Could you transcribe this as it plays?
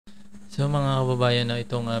So mga kababayan, na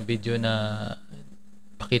itong video na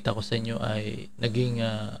pakita ko sa inyo ay naging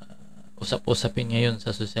usap-usapin ngayon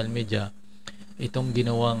sa social media. Itong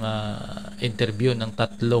ginawang interview ng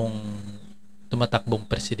tatlong tumatakbong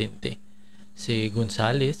presidente. Si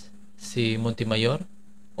Gonzales, si Montemayor,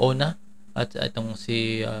 Ona, at itong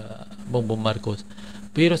si Bongbong Marcos.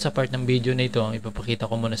 Pero sa part ng video na ito, ang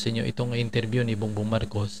ipapakita ko muna sa inyo itong interview ni Bongbong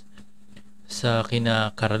Marcos sa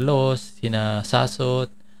kina Carlos, kina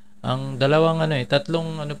Sagot. Ang dalawang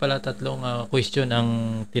tatlong question ang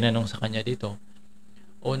tinanong sa kanya dito.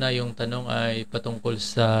 Una, yung tanong ay patungkol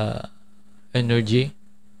sa energy,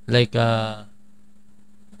 like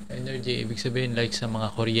energy, ibig sabihin like sa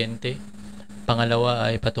mga kuryente. Pangalawa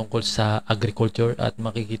ay patungkol sa agriculture, at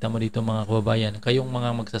makikita mo dito mga kababayan, kayong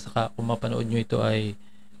mga magsasaka, kung mapanood nyo ito ay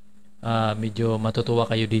medyo matutuwa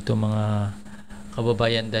kayo dito mga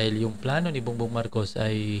kababayan, dahil yung plano ni Bongbong Marcos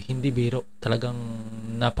ay hindi biro, talagang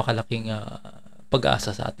napakalaking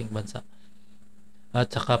pag-asa sa ating bansa.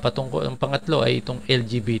 At saka patungkol, ang pangatlo ay itong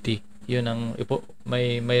LGBT. Yun ang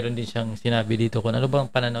mayroon din siyang sinabi dito kung ano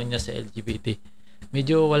bang pananaw niya sa LGBT.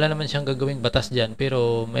 Medyo wala naman siyang gagawing batas diyan,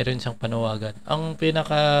 pero mayroon siyang panawagan. Ang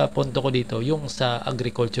pinaka punto ko dito yung sa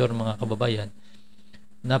agriculture mga kababayan.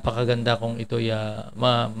 Napakaganda kung ito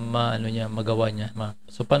magawa niya.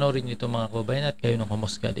 So panoorin niyo ito mga kababayan at kayo nang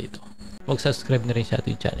humusga dito. Mag-subscribe na rin sa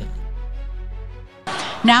ating channel.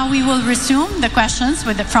 Now we will resume the questions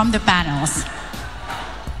from the panels.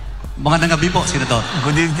 Magandang gabi po, Senator.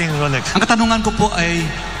 Good evening, Rolex. Ang katanungan ko po ay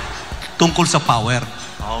tungkol sa power.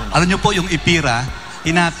 Alam niyo po, yung IPIRA,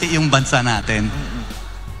 hinati yung bansa natin.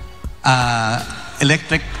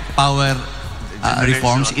 Electric Power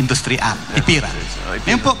Reforms Industry Act, IPIRA.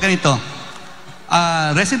 Ngayon po, ganito.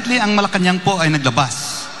 Recently, ang Malacanang po ay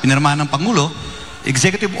naglabas. Pinirmahan ng Pangulo,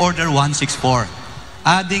 Executive Order 164,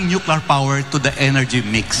 adding nuclear power to the energy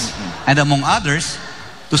mix. And among others,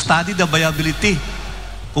 to study the viability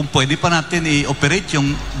kung pwede pa natin i-operate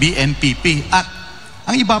yung BMPP at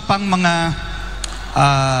ang iba pang mga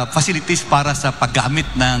facilities para sa paggamit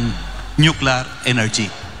ng nuclear energy.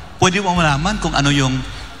 Pwede mo malaman kung ano yung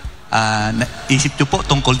isip nyo po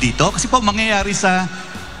tungkol dito? Kasi po mangyayari sa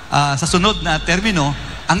sunod na termino,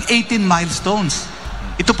 ang 18 milestones.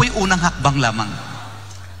 Ito po yung unang hakbang lamang.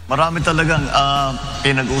 Marami talagang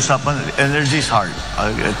pinag-uusapan. Energy is hard.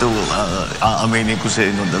 Ito, aaminin ko sa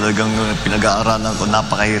inyo, talagang pinag-aaralan ko,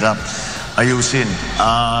 napakahirap ayusin.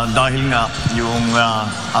 Dahil nga yung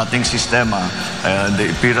ating sistema,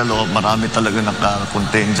 the IPIRA law, marami talaga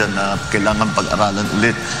naka-contain dyan na kailangan pag-aralan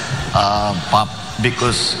ulit.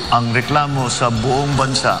 Because ang reklamo sa buong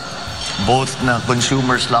bansa, both na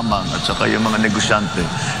consumers lamang at saka yung mga negosyante.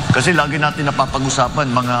 Kasi lagi natin napapag-usapan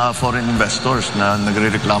mga foreign investors na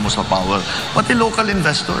nagre-reklamo sa power, pati local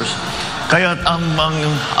investors. Kaya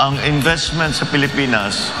ang investment sa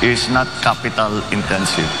Pilipinas is not capital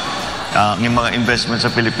intensive. Yung mga investment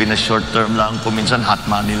sa Pilipinas short term lang, kung minsan hot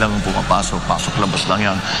money lang ang pumapasok, pasok-labas lang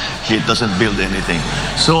yan. It doesn't build anything.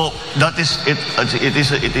 So that is it.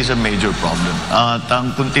 It is a major problem. At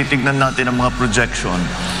kung titignan natin ang mga projection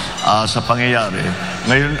sa pangyayari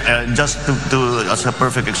ngayon, just as a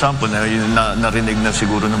perfect example, narinig na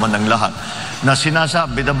siguro naman ng lahat, na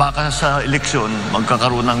sinasabi na baka sa eleksyon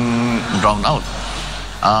magkakaroon ng brownout.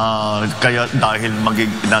 Kaya dahil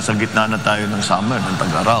nasa gitna na tayo ng summer, ng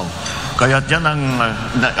tag-araw. Kaya yan ang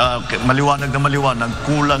maliwanag na maliwanag,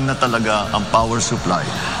 kulang na talaga ang power supply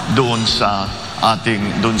doon sa ating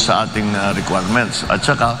requirements. At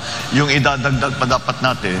saka yung idadagdag pa dapat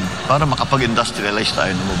natin para makapag-industrialize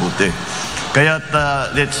tayo na mabuti. Kaya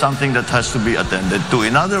it's something that has to be attended to.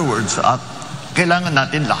 In other words, kailangan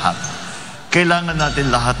natin lahat. Kailangan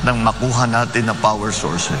natin lahat ng makuha natin na power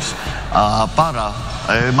sources para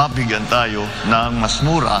mabigyan tayo ng mas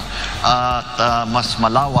mura at mas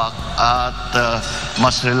malawak at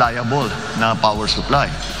mas reliable na power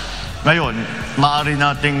supply. Ngayon, maaari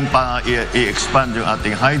nating i-expand yung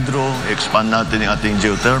ating hydro, i-expand natin yung ating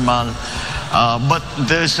geothermal, but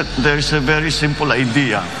there's a very simple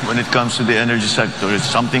idea when it comes to the energy sector.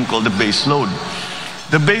 It's something called the base load.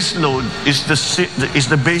 The base load is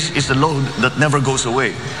the load that never goes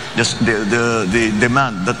away. Just the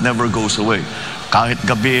demand that never goes away. Kahit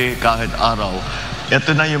gabi, kahit araw,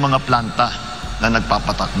 ito na yung mga planta na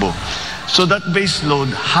nagpapatakbo. So that base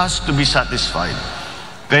load has to be satisfied.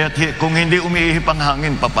 Kaya kung hindi umiihip ang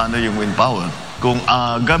hangin, paano yung wind power? Kung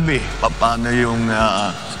gabi, paano yung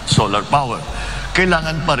solar power?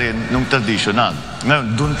 Kailangan pa rin nung traditional.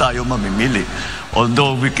 Ngayon, doon tayo mamimili.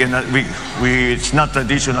 Although it's not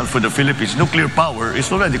traditional for the Philippines, nuclear power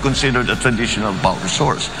is already considered a traditional power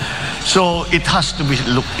source. So it has to be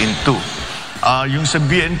looked into. yung sa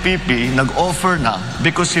BNPP, nag-offer na,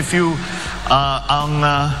 because if you, ang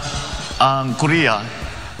Korea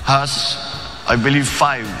has, I believe,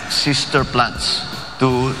 5 sister plants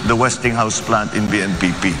to the Westinghouse plant in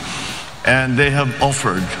BNPP. And they have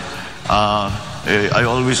offered, I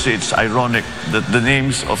always say it's ironic that the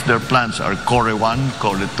names of their plants are Core 1,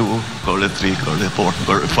 Core 2, Core 3, Core 4,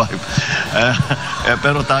 Core 5.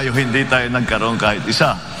 Pero hindi tayo nagkaroon kahit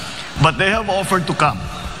isa. But they have offered to come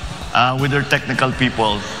with their technical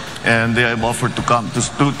people, and they have offered to come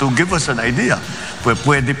to give us an idea.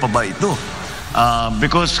 Pwede pa ba ito?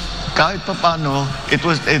 Because kahit pa paano, it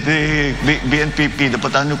was the BNPP, the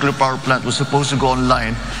Bataan Nuclear Power Plant, was supposed to go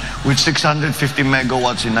online with 650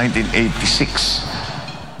 megawatts in 1986.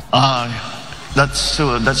 That's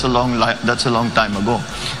a long time ago.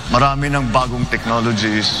 Marami ng bagong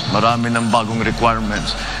technologies, marami ng bagong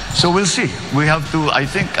requirements. So we'll see. We have to. I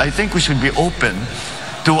think we should be open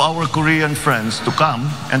to our Korean friends to come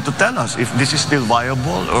and to tell us if this is still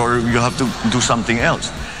viable or you have to do something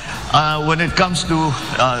else. When it comes to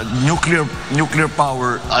nuclear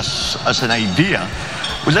power as an idea,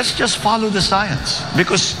 well, let's just follow the science.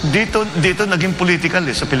 Because dito naging political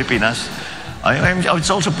sa Pilipinas.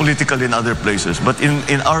 It's also political in other places. But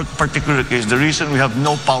in our particular case, the reason we have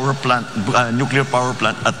no power plant, nuclear power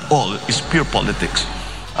plant at all is pure politics.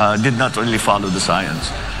 Did not really follow the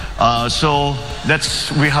science. So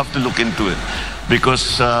we have to look into it.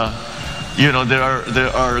 Because,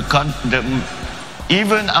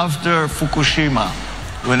 even after Fukushima,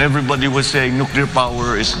 when everybody was saying nuclear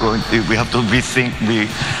power is going to, we have to rethink,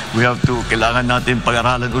 we have to, kailangan natin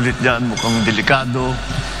pag-aralan ulit dyan, mukhang delikado.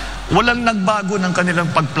 Walang nagbago ng kanilang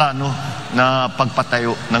pagplano na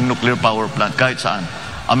pagpatayo ng nuclear power plant kahit saan.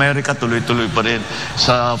 America tuloy-tuloy pa rin.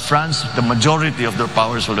 Sa France, the majority of their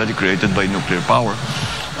power is already created by nuclear power.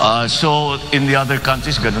 So in the other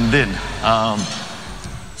countries, ganun din.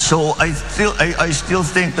 So I still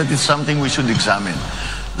think that it's something we should examine.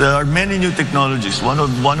 There are many new technologies. One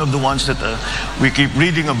of the ones that we keep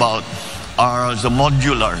reading about are the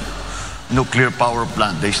modular nuclear power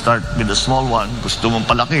plant. They start with a small one. Gusto mong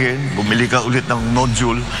palakihin, bumili ka ulit ng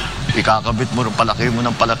module, ikakabit mo rin, palaki mo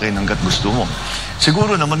ng palaki hanggat gusto mo.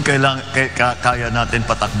 Siguro naman kaya natin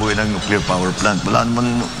patakbuhin ang nuclear power plant. Wala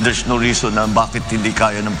naman, there's no reason na bakit hindi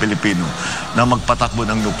kaya ng Pilipino na magpatakbo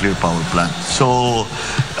ng nuclear power plant. So,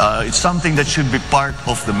 it's something that should be part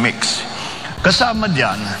of the mix. Kasama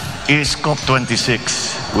diyan is COP26,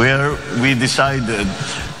 where we decided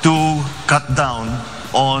to cut down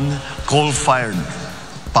on coal-fired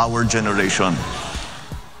power generation.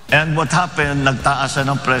 And what happened,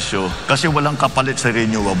 nagtaasan ng presyo kasi walang kapalit sa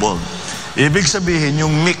renewable. Ibig sabihin,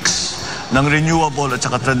 yung mix ng renewable at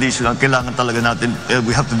saka traditional, kailangan talaga natin,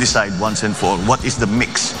 we have to decide once and for all, what is the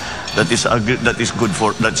mix that is good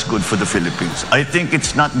for the Philippines. I think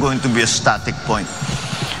it's not going to be a static point.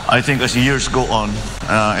 I think as years go on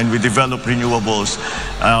and we develop renewables,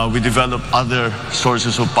 we develop other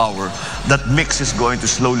sources of power, that mix is going to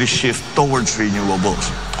slowly shift towards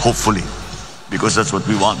renewables, hopefully, because that's what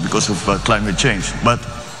we want because of climate change. But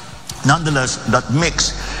nonetheless, that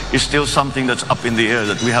mix is still something that's up in the air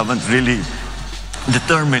that we haven't really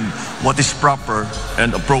determined what is proper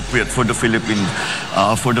and appropriate for the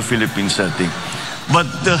Philippine setting.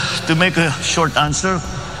 But to make a short answer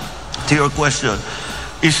to your question,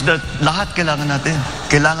 is that lahat kailangan natin.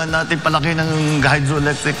 Kailangan natin palaki ng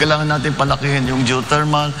hydroelectric, kailangan natin palakihin yung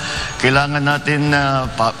geothermal, kailangan natin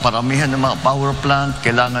paramihan ng mga power plant,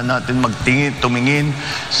 kailangan natin tumingin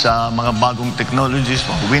sa mga bagong technologies,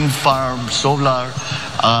 wind farm, solar,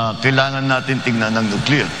 kailangan natin tingnan ng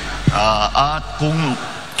nuclear. At kung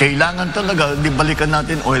kailangan talaga, di balikan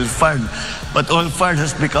natin oil-fired. But oil-fired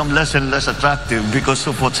has become less and less attractive because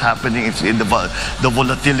of what's happening in the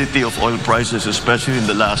volatility of oil prices, especially in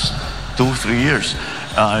the last 2-3 years.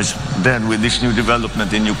 Then with this new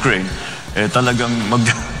development in Ukraine, talagang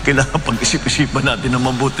kailangan pag-isip-isipan natin na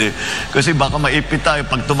mabuti. Kasi baka maipit tayo,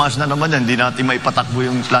 pag tumaas na naman yan, hindi natin maipatakbo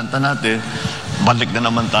yung planta natin, balik na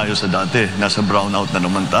naman tayo sa dati, nasa brownout na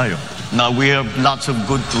naman tayo. Now we have lots of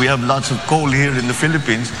coal here in the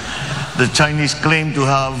Philippines. The Chinese claim to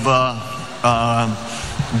have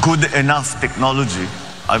good enough technology.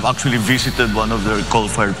 I've actually visited one of their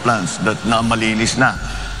coal-fired plants that na malinis na,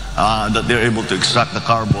 that they're able to extract the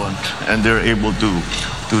carbon and they're able to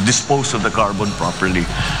dispose of the carbon properly.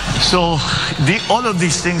 So all of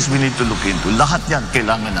these things we need to look into. Lahat yan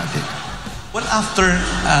kailangan natin. Well, after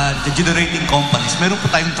the generating companies, meron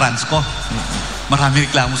po tayong Transco. Marami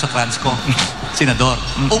reklamo sa Transco. Senador,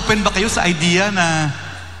 open ba kayo sa idea na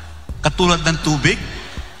katulad ng tubig,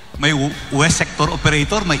 May west sector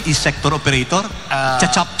operator, may east sector operator.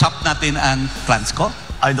 Chachop-chop natin ang Transco.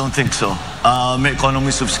 I don't think so. May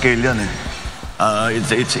economies of scale yan eh.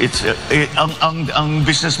 Ang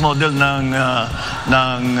business model ng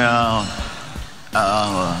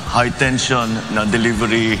high tension na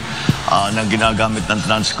delivery na ginagamit ng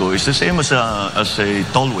Transco is the same as a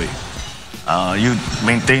tollway. You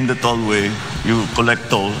maintain the tollway, you collect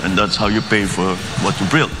toll, and that's how you pay for what you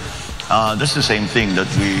build. That's the same thing that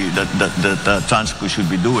Transco should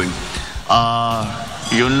be doing.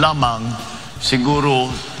 Yun lamang siguro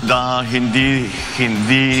na hindi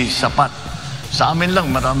sapat. Sa amin lang,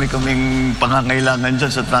 marami kaming pangangailangan dyan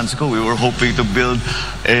sa Transco. We were hoping to build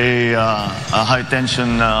a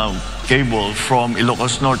high-tension cable from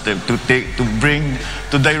Ilocos Norte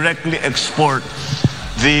to directly export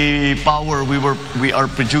the power we are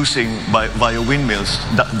producing via windmills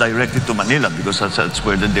directly to Manila, because that's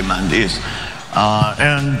where the demand is.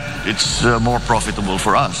 And it's more profitable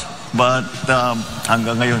for us. But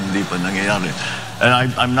hanggang ngayon, hindi pa nangyayari.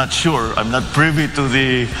 And I'm not sure, I'm not privy to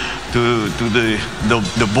the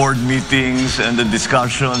board meetings and the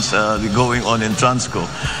discussions going on in Transco.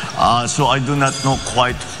 So I do not know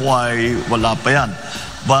quite why wala pa yan.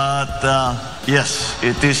 But yes,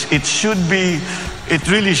 it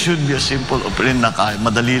really should be a simple operation na kaya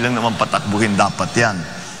madali lang naman patakbuhin dapat yan.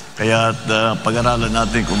 Kaya pag-aralan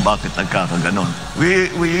natin kung bakit nagkakaganon.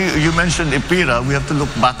 You mentioned IPIRA. We have to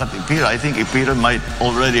look back at IPIRA. I think IPIRA might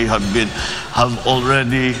already have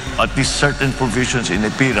at least certain provisions in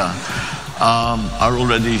IPIRA are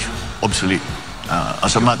already obsolete.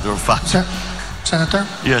 As a matter of fact. Senator?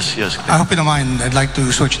 Yes. I hope you don't mind. I'd like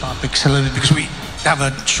to switch topics a little bit because we have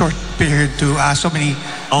a short period to ask so many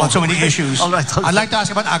issues. All right. I'd like to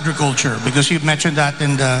ask about agriculture because you mentioned that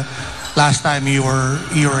in the last time you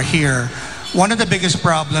were here. One of the biggest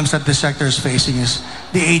problems that the sector is facing is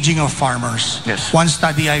the aging of farmers. Yes. One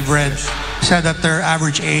study I've read said that their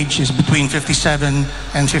average age is between 57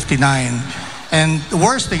 and 59. And the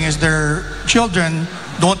worst thing is their children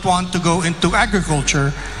don't want to go into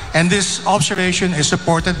agriculture. And this observation is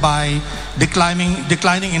supported by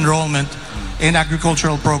declining enrollment in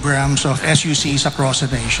agricultural programs of SUCs across the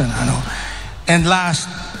nation. And last,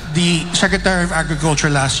 the Secretary of Agriculture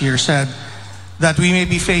last year said that we may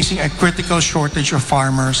be facing a critical shortage of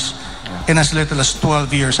farmers in as little as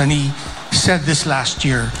 12 years. And he said this last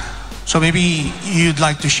year. So maybe you'd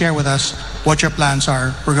like to share with us what your plans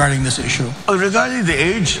are regarding this issue. Regarding the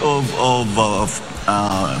age of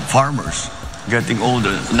farmers getting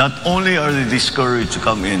older, not only are they discouraged to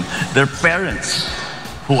come in, their parents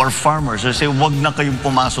who are farmers, they say, wag na kayong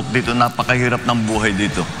pumasok dito, napakahirap ng buhay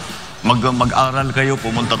dito. Mag-aral kayo,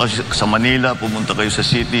 pumunta kayo sa Manila, pumunta kayo sa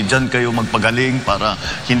city, dyan kayo magpagaling para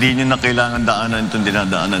hindi nyo na kailangan daanan itong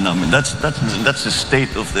dinadaanan namin. That's the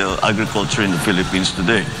state of the agriculture in the Philippines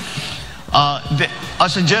today.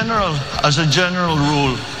 As a general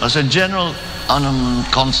rule, as a general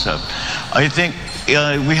concept, I think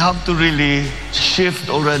we have to really shift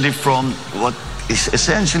already from what is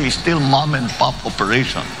essentially still mom and pop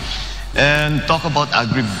operation and talk about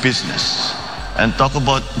agribusiness and talk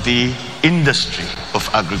about the industry of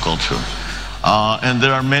agriculture. And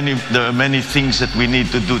there are many things that we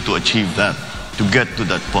need to do to achieve that, to get to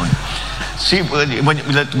that point. See,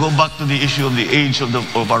 let's go back to the issue of the age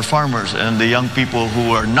of our farmers and the young people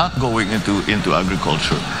who are not going into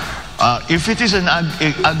agriculture. If it is an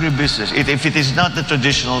agribusiness, if it is not the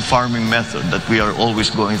traditional farming method that we are always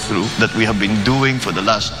going through, that we have been doing for the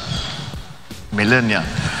last millennia,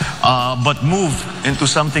 but move into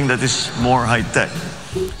something that is more high-tech,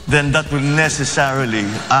 then that will necessarily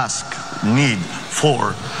need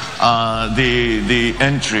for the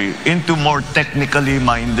entry into more technically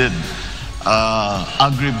minded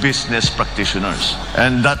agribusiness practitioners.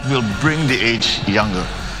 And that will bring the age younger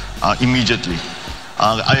immediately.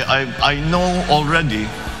 I know already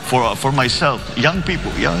for myself, young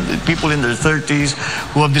people in their 30s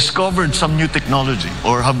who have discovered some new technology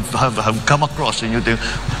or have come across a new thing.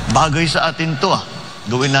 Bagay sa atin to,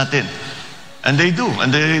 gawin natin. And they do,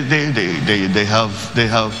 and they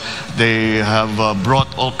have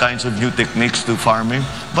brought all kinds of new techniques to farming,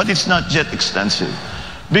 but it's not yet extensive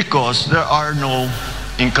because there are no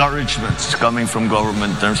encouragements coming from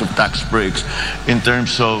government in terms of tax breaks, in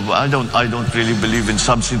terms of I don't really believe in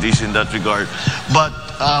subsidies in that regard, but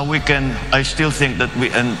I still think that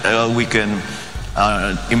we can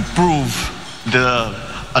improve the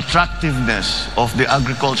attractiveness of the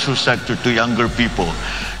agricultural sector to younger people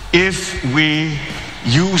if we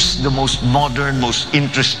use the most modern, most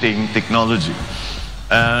interesting technology.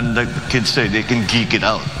 And like the kids say, they can geek it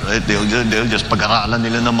out, right? They'll just pag-aralan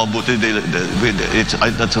nila na mabuti.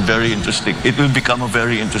 That's a very interesting, it will become a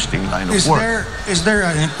very interesting line of work. Is there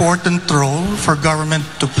an important role for government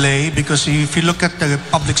to play? Because if you look at the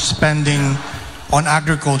public spending on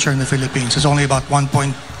agriculture in the Philippines, it's only about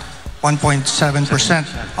 1.7%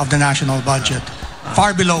 of the national budget,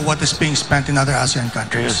 far below what is being spent in other ASEAN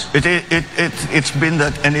countries. It's been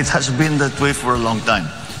that, and it has been that way for a long time.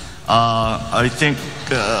 I think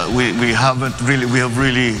we have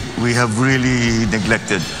really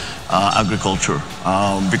neglected agriculture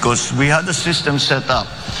because we had a system set up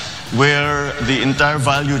where the entire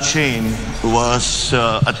value chain was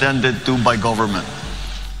attended to by government.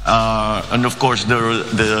 And of course,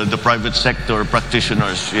 the private sector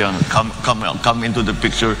practitioners come into the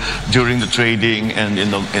picture during the trading and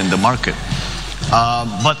in the market.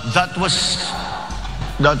 But that was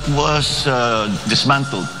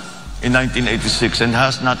dismantled in 1986 and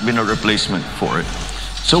has not been a replacement for it.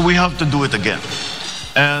 So we have to do it again.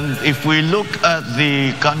 And if we look at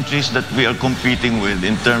the countries that we are competing with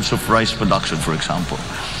in terms of rice production, for example,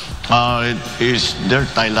 they're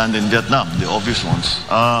Thailand and Vietnam, the obvious ones.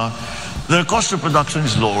 Their cost of production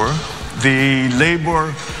is lower. The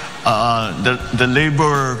labor,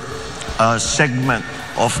 segment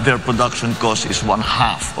of their production cost is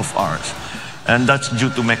 1/2 of ours. And that's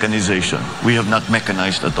due to mechanization. We have not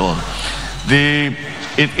mechanized at all.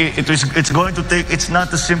 It's going to take, it's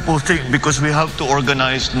not a simple thing because we have to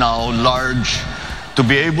organize now to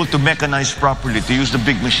be able to mechanize properly, to use the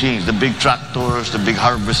big machines, the big tractors, the big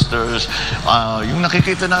harvesters. Yung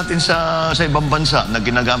nakikita natin sa ibang bansa na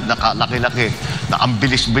ginagamit na kalaki-laki, na ang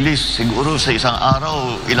bilis-bilis, siguro sa isang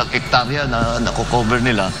araw, ilang hektarya na nakocover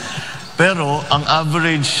nila. Pero ang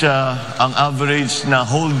average na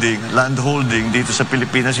land holding dito sa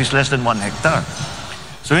Pilipinas is less than 1 hectare.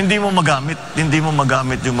 So hindi mo magamit yung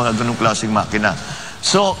mga ganung klaseng makina.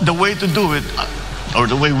 So the way to do it, or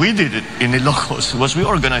the way we did it in Ilocos, was we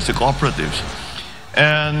organized the cooperatives.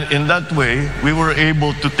 And in that way, we were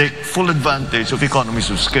able to take full advantage of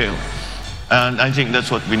economies of scale. And I think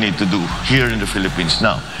that's what we need to do here in the Philippines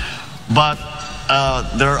now. But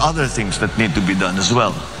there are other things that need to be done as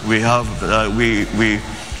well.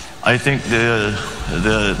 I think the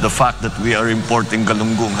fact that we are importing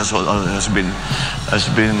galunggong has been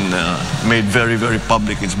made very, very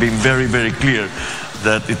public. It's been very, very clear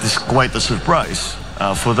that it is quite a surprise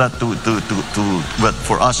for us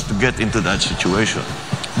to get into that situation.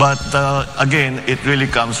 But again, it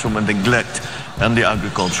really comes from a neglect and the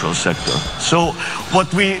agricultural sector. So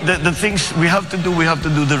the things we have to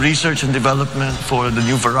do the research and development for the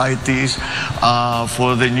new varieties,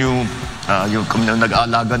 for the new yung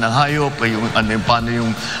nag-aalaga ng hayop, paano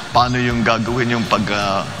yung gagawin yung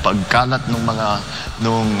pagkalat ng mga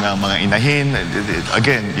inahin.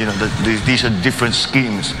 Again, these are different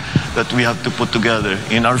schemes that we have to put together.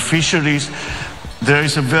 In our fisheries, there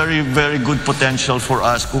is a very, very good potential for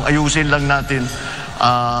us kung ayusin lang natin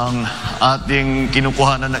ang ating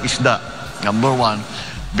kinukuhanan ng isda. Number one,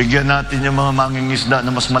 bigyan natin yung mga mangingisda na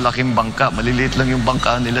mas malaking bangka. Maliliit lang yung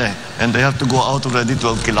bangka nila eh. And they have to go out already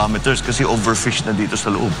 12 kilometers kasi overfish na dito sa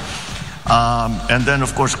loob. And then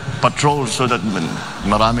of course, patrol so that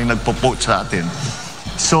maraming nagpo-poach sa atin.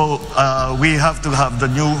 So we have to have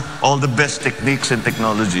all the best techniques and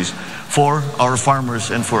technologies for our farmers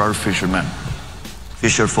and for our fisher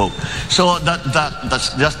folk. So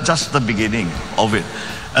that's just the beginning of it.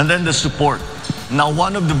 And then the support. Now,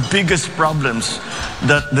 one of the biggest problems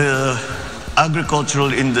that the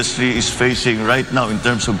agricultural industry is facing right now in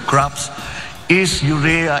terms of crops is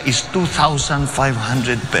urea is 2,500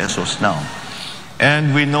 pesos now.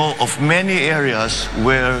 And we know of many areas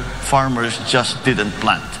where farmers just didn't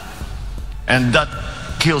plant. And that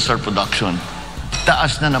kills our production.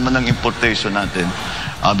 Taas na naman ang importation natin.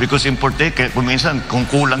 Because kung minsan, kung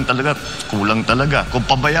kulang talaga. Kung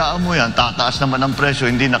pabayaan mo yan, tataas naman ang presyo,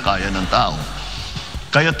 hindi na kaya ng tao.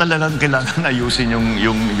 Kaya talagang kailangan ayusin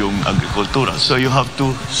yung agrikultura. So you have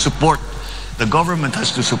to support, the government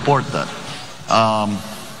has to support that.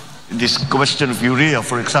 This question of urea,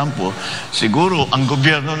 for example, siguro ang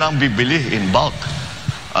gobyerno na ang bibili in bulk.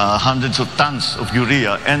 Hundreds of tons of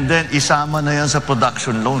urea, and then isama na yan sa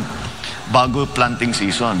production loan. Bago planting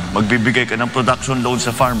season, magbibigay ka ng production loan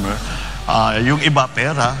sa farmer. Yung iba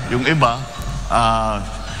pera, yung iba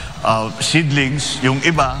seedlings, yung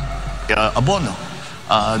iba abono,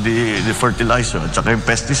 the fertilizer at saka yung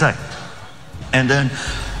pesticide. And then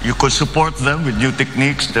you could support them with new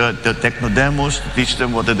techniques, the techno demos, to teach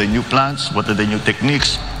them what are the new plants, what are the new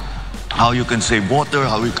techniques, how you can save water,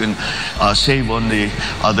 how you can save on the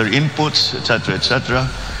other inputs, etc., etc.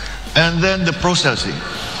 And then the processing.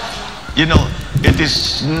 You know, it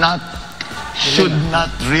is not, should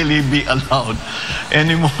not really be allowed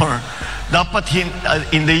anymore. Dapat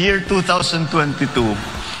in the year 2022,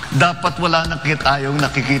 dapat wala na tayong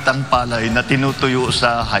nakikitang palay na tinutuyo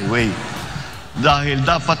sa highway. Dahil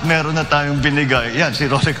dapat meron na tayong binigay. Yan, si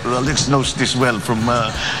Rolex knows this well from,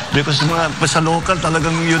 because sa local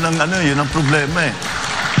talagang yun ang problema eh.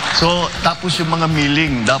 So, tapos yung mga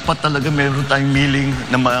milling, dapat talaga meron tayong milling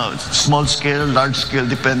na small scale, large scale,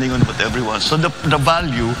 depending on what everyone. So, the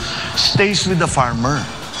value stays with the farmer.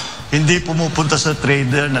 Hindi pumupunta sa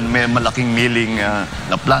trader na may malaking milling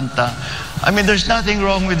na planta. I mean, there's nothing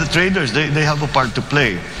wrong with the traders. They have a part to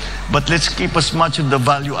play. But let's keep as much of the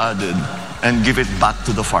value added and give it back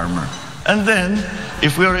to the farmer. And then,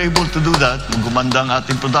 if we are able to do that, gumanda ang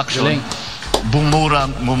ating production,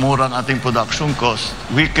 bumurang ating production cost,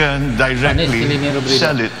 we can directly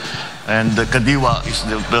sell it. And the Kadiwa is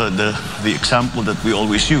the example that we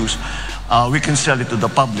always use. We can sell it to the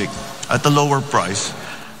public at a lower price,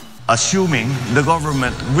 assuming the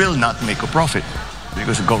government will not make a profit,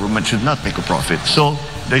 because the government should not make a profit. So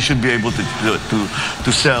they should be able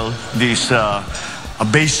to sell these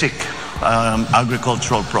basic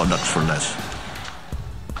agricultural products for less.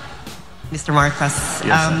 Mr. Marcos,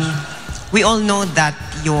 Yes, we all know that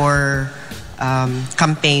your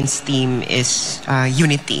campaign's theme is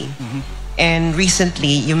unity. And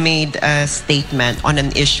recently you made a statement on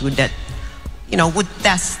an issue that, you know, would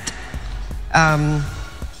test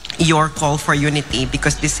your call for unity,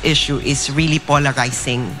 because this issue is really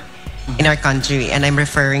polarizing in our country. And I'm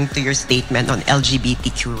referring to your statement on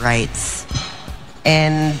LGBTQ rights.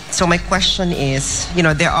 And so my question is, you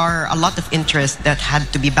know, there are a lot of interests that had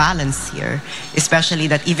to be balanced here, especially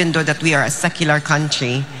that even though that we are a secular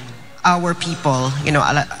country, our people, you know,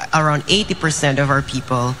 around 80% of our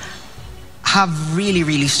people have really,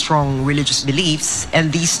 really strong religious beliefs.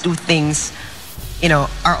 And these two things, you know,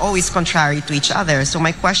 are always contrary to each other. So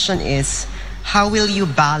my question is, how will you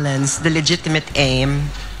balance the legitimate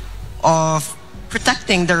aim of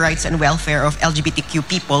protecting the rights and welfare of LGBTQ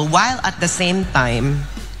people while at the same time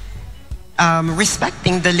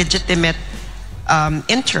respecting the legitimate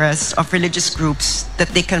interests of religious groups that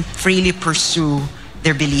they can freely pursue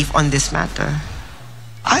their belief on this matter?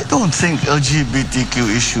 I don't think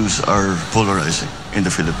LGBTQ issues are polarizing in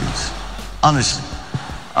the Philippines, honestly.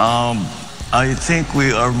 I think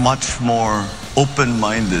we are much more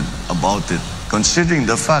open-minded about it, considering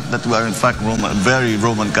the fact that we are in fact a very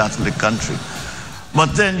Roman Catholic country.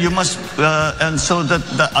 But then you must, and so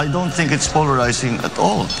that I don't think it's polarizing at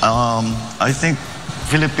all. I think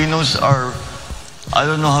Filipinos are, I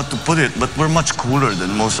don't know how to put it, but we're much cooler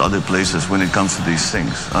than most other places when it comes to these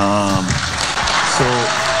things. So,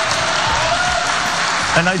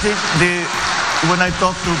 and I think when I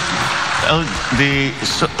talk to the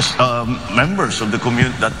members of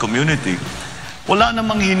that community, wala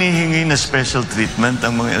namang hinihingi na special treatment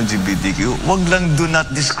ang mga LGBTQ. Wag lang, do not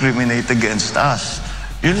discriminate against us.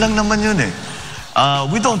 Yun lang naman yun eh.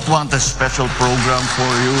 We don't want a special program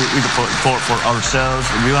for you, for ourselves.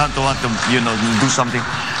 We want to, you know, do something.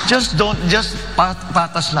 Just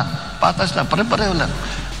patas lang. Patas lang, pare-pareho lang.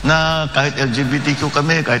 Na kahit LGBTQ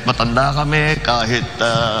kami, kahit matanda kami, kahit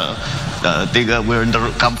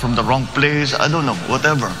come from the wrong place, I don't know,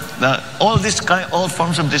 whatever. All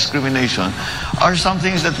forms of discrimination are some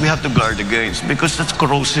things that we have to guard against, because that's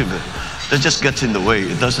corrosive. That just gets in the way.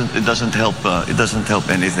 It doesn't help. It doesn't help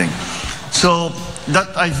anything. So that,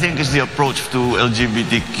 I think, is the approach to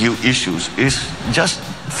LGBTQ issues: is just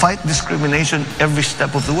fight discrimination every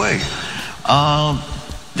step of the way.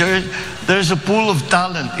 There's a pool of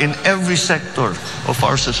talent in every sector of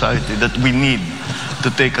our society that we need to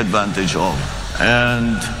take advantage of,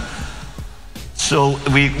 and so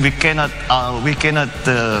we cannot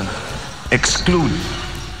exclude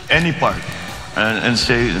any part and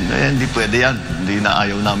say hindi pwede yan, hindi na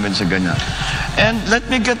ayaw namin sa ganyan. And let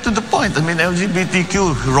me get to the point. I mean,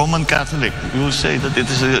 LGBTQ, Roman Catholic, you will say that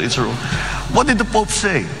it's a. What did the Pope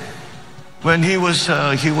say when he was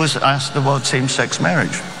asked about same-sex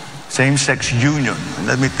marriage, same-sex union?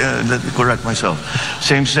 Let me correct myself.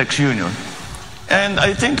 Same-sex union. And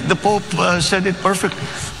I think the Pope said it perfectly.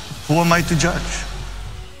 Who am I to judge?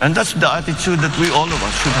 And that's the attitude that all of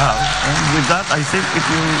us should have. And with that, I think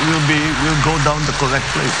we'll go down the correct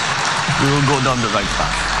place. We will go down the right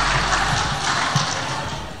path.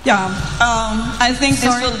 Yeah, I think this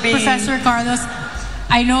Sorry, will be... Professor Carlos,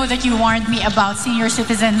 I know that you warned me about senior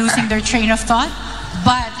citizens losing their train of thought,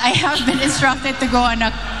 but I have been instructed to go on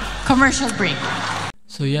a commercial break.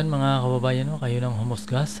 So yan mga kababayan, no, kayo nang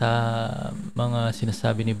humusga sa mga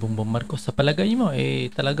sinasabi ni Bongbong Marcos. Sa palagay mo,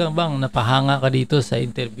 talagang bang napahanga ka dito sa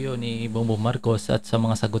interview ni Bongbong Marcos at sa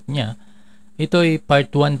mga sagot niya? Ito ay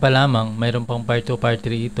part 1 pa lamang, mayroon pang part 2, part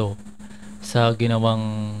 3 ito sa ginawang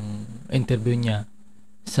interview niya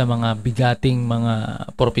sa mga bigating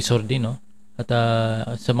mga profesor din, no? At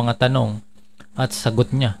sa mga tanong at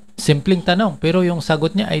sagot niya. Simpleng tanong, pero yung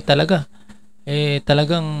sagot niya ay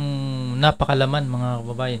talagang napakalaman mga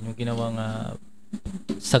kababayan yung ginawang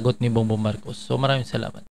sagot ni Bongbong Marcos. So maraming salamat.